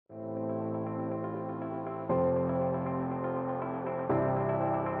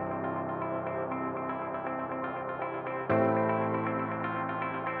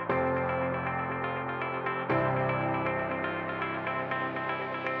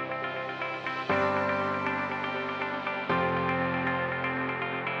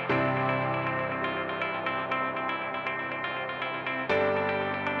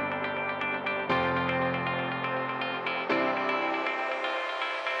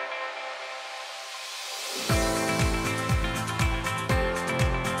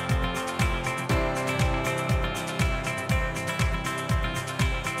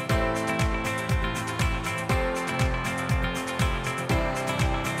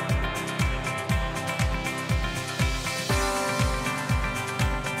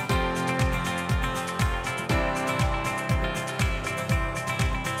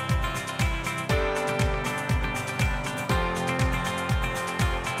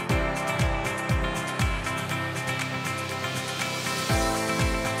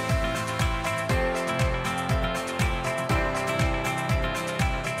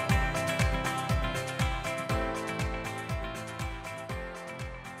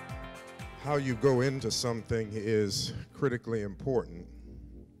How you go into something is critically important.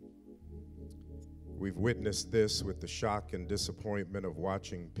 We've witnessed this with the shock and disappointment of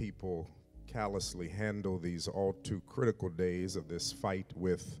watching people callously handle these all too critical days of this fight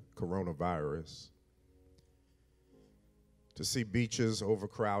with coronavirus. To see beaches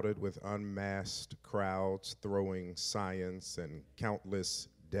overcrowded with unmasked crowds throwing science and countless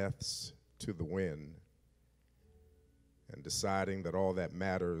deaths to the wind, and deciding that all that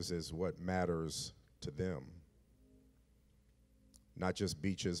matters is what matters to them. Not just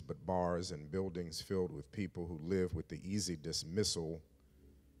beaches, but bars and buildings filled with people who live with the easy dismissal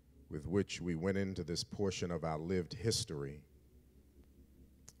with which we went into this portion of our lived history,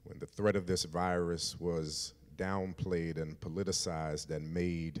 when the threat of this virus was downplayed and politicized and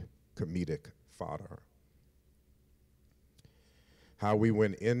made comedic fodder. How we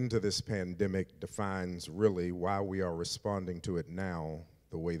went into this pandemic defines really why we are responding to it now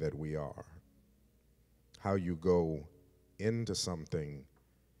the way that we are. How you go into something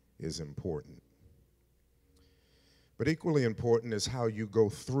is important. But equally important is how you go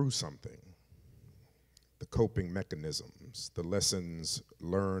through something. The coping mechanisms, the lessons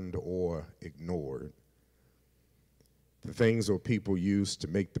learned or ignored. The things or people use to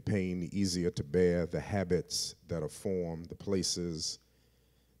make the pain easier to bear, the habits that are formed, the places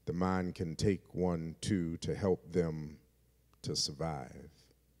the mind can take one to help them to survive.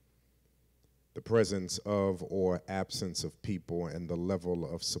 The presence of or absence of people and the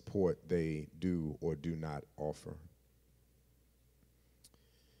level of support they do or do not offer.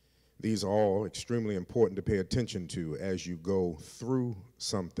 These are all extremely important to pay attention to as you go through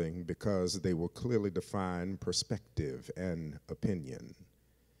something, because they will clearly define perspective and opinion.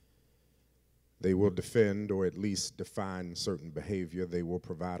 They will defend or at least define certain behavior. They will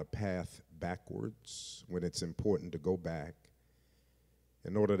provide a path backwards when it's important to go back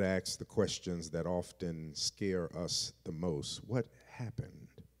in order to ask the questions that often scare us the most. What happened?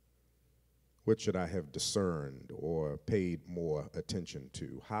 What should I have discerned or paid more attention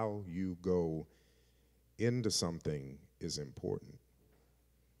to? How you go into something is important.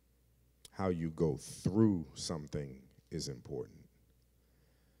 How you go through something is important.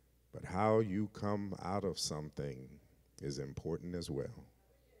 But how you come out of something is important as well.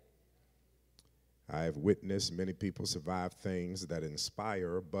 I have witnessed many people survive things that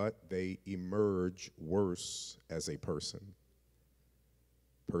inspire, but they emerge worse as a person.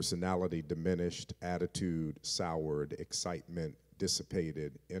 Personality diminished, attitude soured, excitement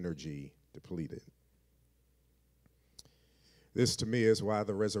dissipated, energy depleted. This, to me, is why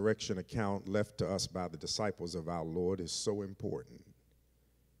the resurrection account left to us by the disciples of our Lord is so important.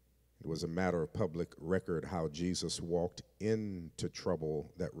 It was a matter of public record how Jesus walked into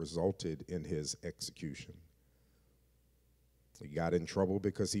trouble that resulted in his execution. He got in trouble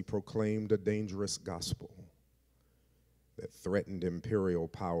because he proclaimed a dangerous gospel that threatened imperial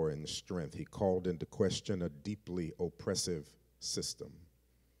power and strength. He called into question a deeply oppressive system.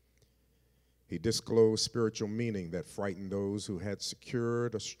 He disclosed spiritual meaning that frightened those who had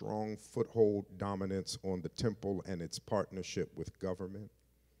secured a strong foothold dominance on the temple and its partnership with government.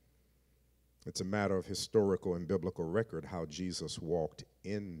 It's a matter of historical and biblical record how Jesus walked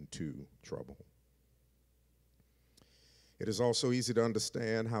into trouble. It is also easy to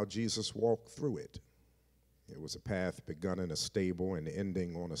understand how Jesus walked through it. It was a path begun in a stable and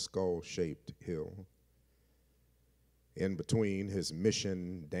ending on a skull-shaped hill. In between, his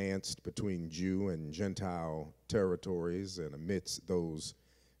mission danced between Jew and Gentile territories, and amidst those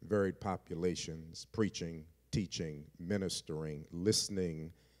varied populations, preaching, teaching, ministering,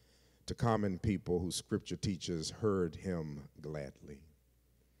 listening to common people who Scripture teaches heard him gladly.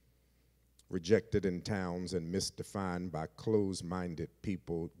 Rejected in towns and misdefined by closed-minded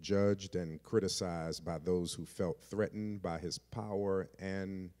people, judged and criticized by those who felt threatened by his power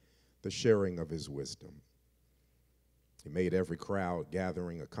and the sharing of his wisdom. He made every crowd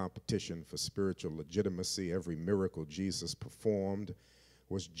gathering a competition for spiritual legitimacy. Every miracle Jesus performed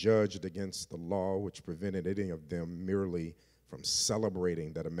was judged against the law, which prevented any of them merely from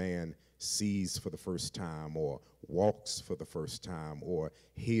celebrating that a man sees for the first time or walks for the first time or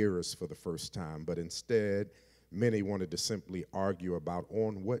hears for the first time. But instead, many wanted to simply argue about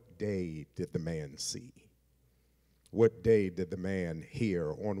on what day did the man see? What day did the man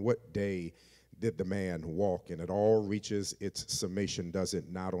hear? On what day did the man walk? And it all reaches its summation, does it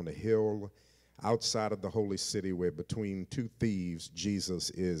not, on a hill outside of the holy city where between two thieves, Jesus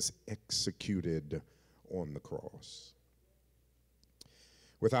is executed on the cross.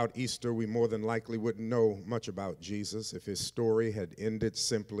 Without Easter, we more than likely wouldn't know much about Jesus if his story had ended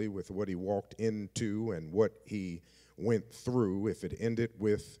simply with what he walked into and what he went through, if it ended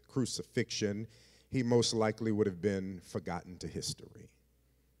with crucifixion, he most likely would have been forgotten to history.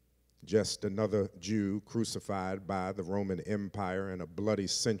 Just another Jew crucified by the Roman Empire in a bloody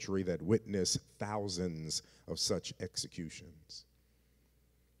century that witnessed thousands of such executions.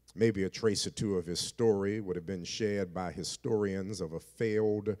 Maybe a trace or two of his story would have been shared by historians of a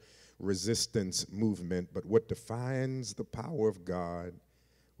failed resistance movement, but what defines the power of God,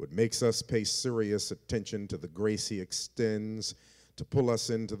 what makes us pay serious attention to the grace he extends to pull us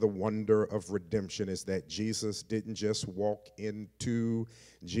into the wonder of redemption, is that Jesus didn't just walk into,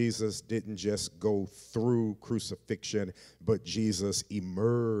 Jesus didn't just go through crucifixion, but Jesus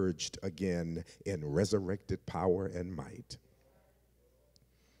emerged again in resurrected power and might.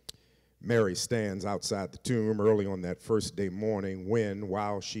 Mary stands outside the tomb early on that first day morning when,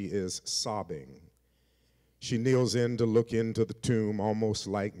 while she is sobbing, she kneels in to look into the tomb, almost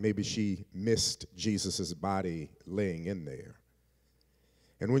like maybe she missed Jesus' body laying in there.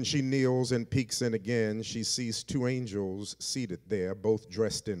 And when she kneels and peeks in again, she sees two angels seated there, both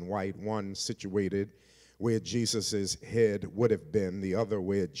dressed in white, one situated where Jesus' head would have been, the other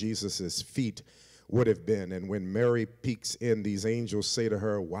where Jesus' feet would have been. And when Mary peeks in, these angels say to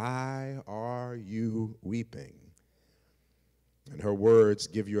her, "Why are you weeping?" And her words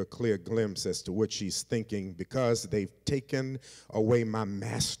give you a clear glimpse as to what she's thinking. "Because they've taken away my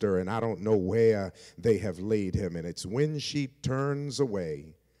master, and I don't know where they have laid him." And it's when she turns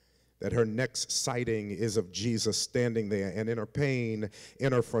away that her next sighting is of Jesus standing there. And in her pain,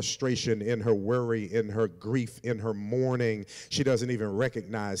 in her frustration, in her worry, in her grief, in her mourning, she doesn't even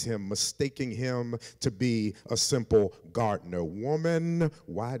recognize him, mistaking him to be a simple gardener. "Woman,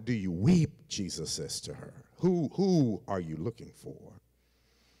 why do you weep?" Jesus says to her. Who are you looking for?"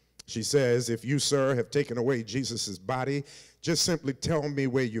 She says, "If you, sir, have taken away Jesus' body, just simply tell me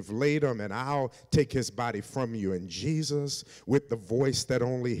where you've laid him, and I'll take his body from you." And Jesus, with the voice that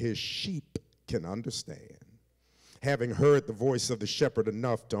only his sheep can understand, having heard the voice of the shepherd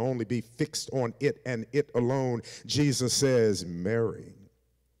enough to only be fixed on it and it alone, Jesus says, "Mary."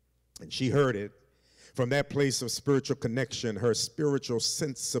 And she heard it. From that place of spiritual connection, her spiritual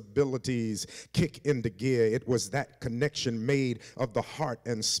sensibilities kick into gear. It was that connection made of the heart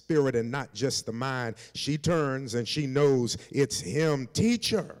and spirit and not just the mind. She turns and she knows it's him.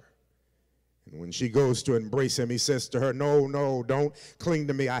 "Teacher." And when she goes to embrace him, he says to her, No, don't cling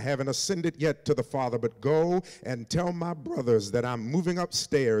to me. I haven't ascended yet to the Father, but go and tell my brothers that I'm moving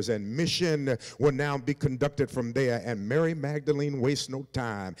upstairs, and mission will now be conducted from there." And Mary Magdalene wastes no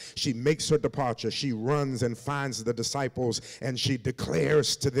time. She makes her departure. She runs and finds the disciples, and she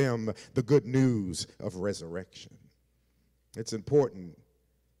declares to them the good news of resurrection. It's important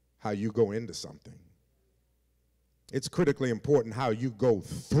how you go into something. It's critically important how you go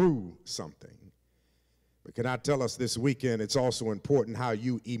through something. But can I tell us this weekend, it's also important how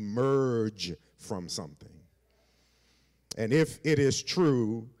you emerge from something. And if it is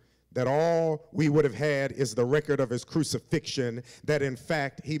true that all we would have had is the record of his crucifixion, that in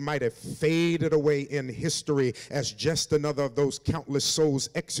fact he might have faded away in history as just another of those countless souls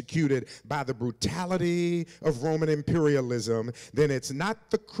executed by the brutality of Roman imperialism, then it's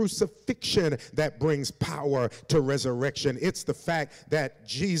not the crucifixion that brings power to resurrection. It's the fact that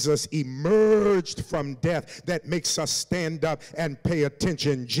Jesus emerged from death that makes us stand up and pay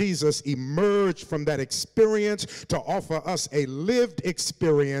attention. Jesus emerged from that experience to offer us a lived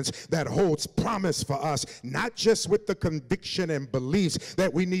experience that holds promise for us, not just with the conviction and beliefs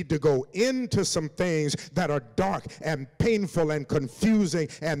that we need to go into some things that are dark and painful and confusing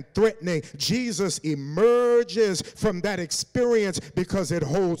and threatening. Jesus emerges from that experience because it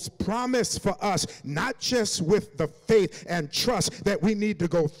holds promise for us, not just with the faith and trust that we need to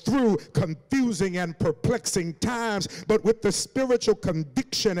go through confusing and perplexing times, but with the spiritual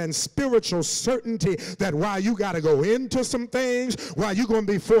conviction and spiritual certainty that while you got to go into some things, while you're going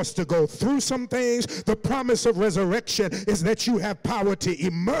to be forced to go through some things, the promise of resurrection is that you have power to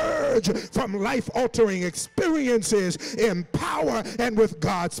emerge from life-altering experiences in power and with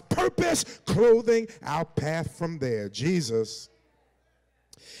God's purpose clothing our path from there. Jesus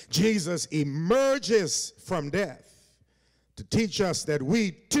emerges from death to teach us that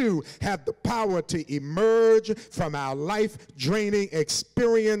we too have the power to emerge from our life-draining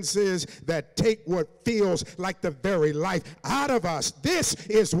experiences that take what feels like the very life out of us. This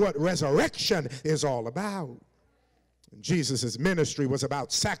is what resurrection is all about. Jesus' ministry was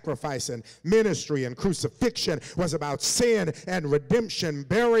about sacrifice, and ministry and crucifixion was about sin and redemption.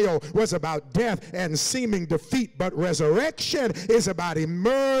 Burial was about death and seeming defeat, but resurrection is about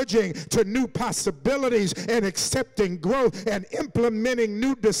emerging to new possibilities and accepting growth and implementing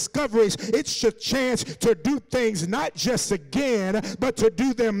new discoveries. It's your chance to do things not just again, but to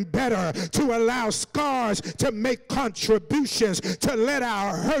do them better, to allow scars to make contributions, to let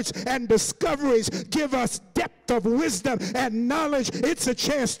our hurts and discoveries give us depth of wisdom and knowledge. It's a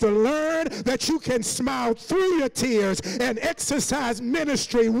chance to learn that you can smile through your tears and exercise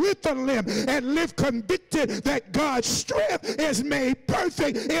ministry with a limp and live convicted that God's strength is made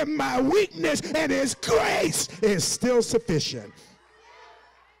perfect in my weakness and his grace is still sufficient.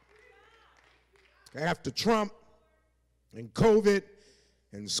 After Trump and COVID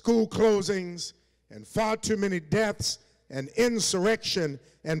and school closings and far too many deaths and insurrection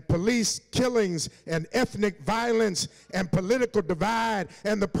and police killings and ethnic violence and political divide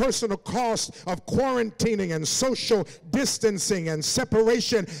and the personal cost of quarantining and social distancing and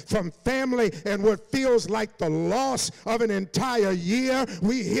separation from family and what feels like the loss of an entire year,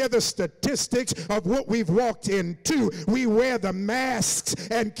 we hear the statistics of what we've walked into. We wear the masks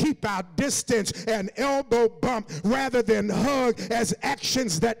and keep our distance and elbow bump rather than hug as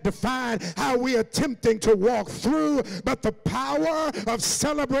actions that define how we are attempting to walk through. But the power of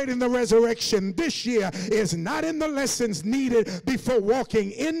celebrating the resurrection this year is not in the lessons needed before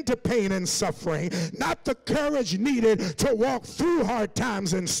walking into pain and suffering, not the courage needed to walk through hard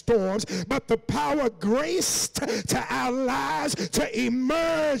times and storms, but the power graced to our lives to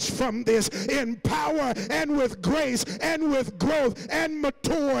emerge from this in power and with grace and with growth and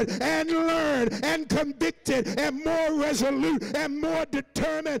matured and learned and convicted and more resolute and more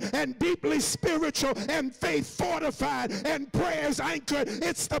determined and deeply spiritual and faith fortified and prayers anchored.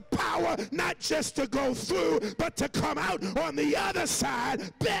 It's the power not just to go through, but to come out on the other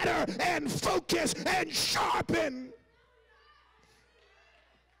side better and focused and sharpened.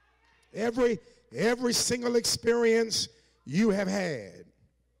 Every single experience you have had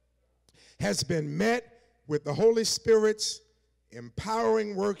has been met with the Holy Spirit's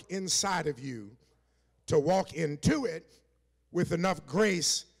empowering work inside of you to walk into it with enough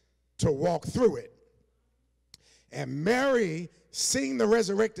grace to walk through it. And Mary, seeing the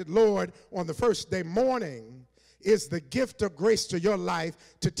resurrected Lord on the first day morning, is the gift of grace to your life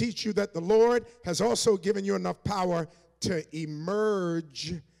to teach you that the Lord has also given you enough power to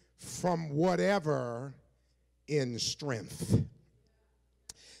emerge from whatever in strength.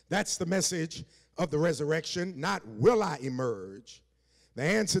 That's the message of the resurrection, not will I emerge. The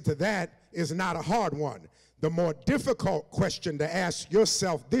answer to that is not a hard one. The more difficult question to ask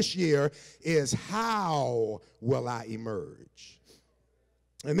yourself this year is, how will I emerge?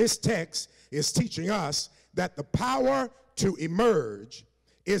 And this text is teaching us that the power to emerge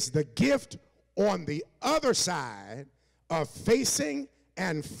is the gift on the other side of facing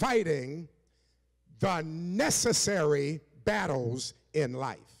and fighting the necessary battles in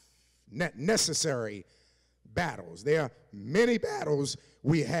life. Necessary battles. There are many battles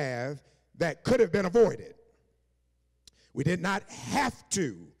we have that could have been avoided. We did not have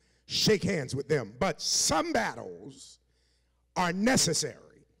to shake hands with them, but some battles are necessary.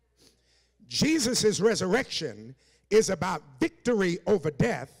 Jesus' resurrection is about victory over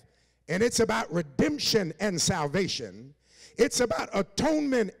death, and it's about redemption and salvation. It's about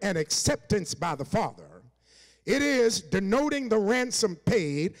atonement and acceptance by the Father. It is denoting the ransom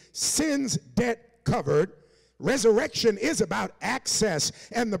paid, sin's debt covered. Resurrection is about access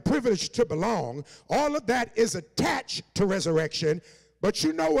and the privilege to belong. All of that is attached to resurrection. But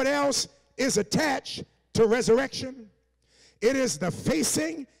you know what else is attached to resurrection? It is the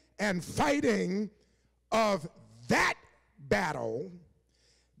facing and fighting of that battle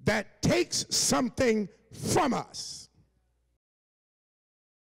that takes something from us.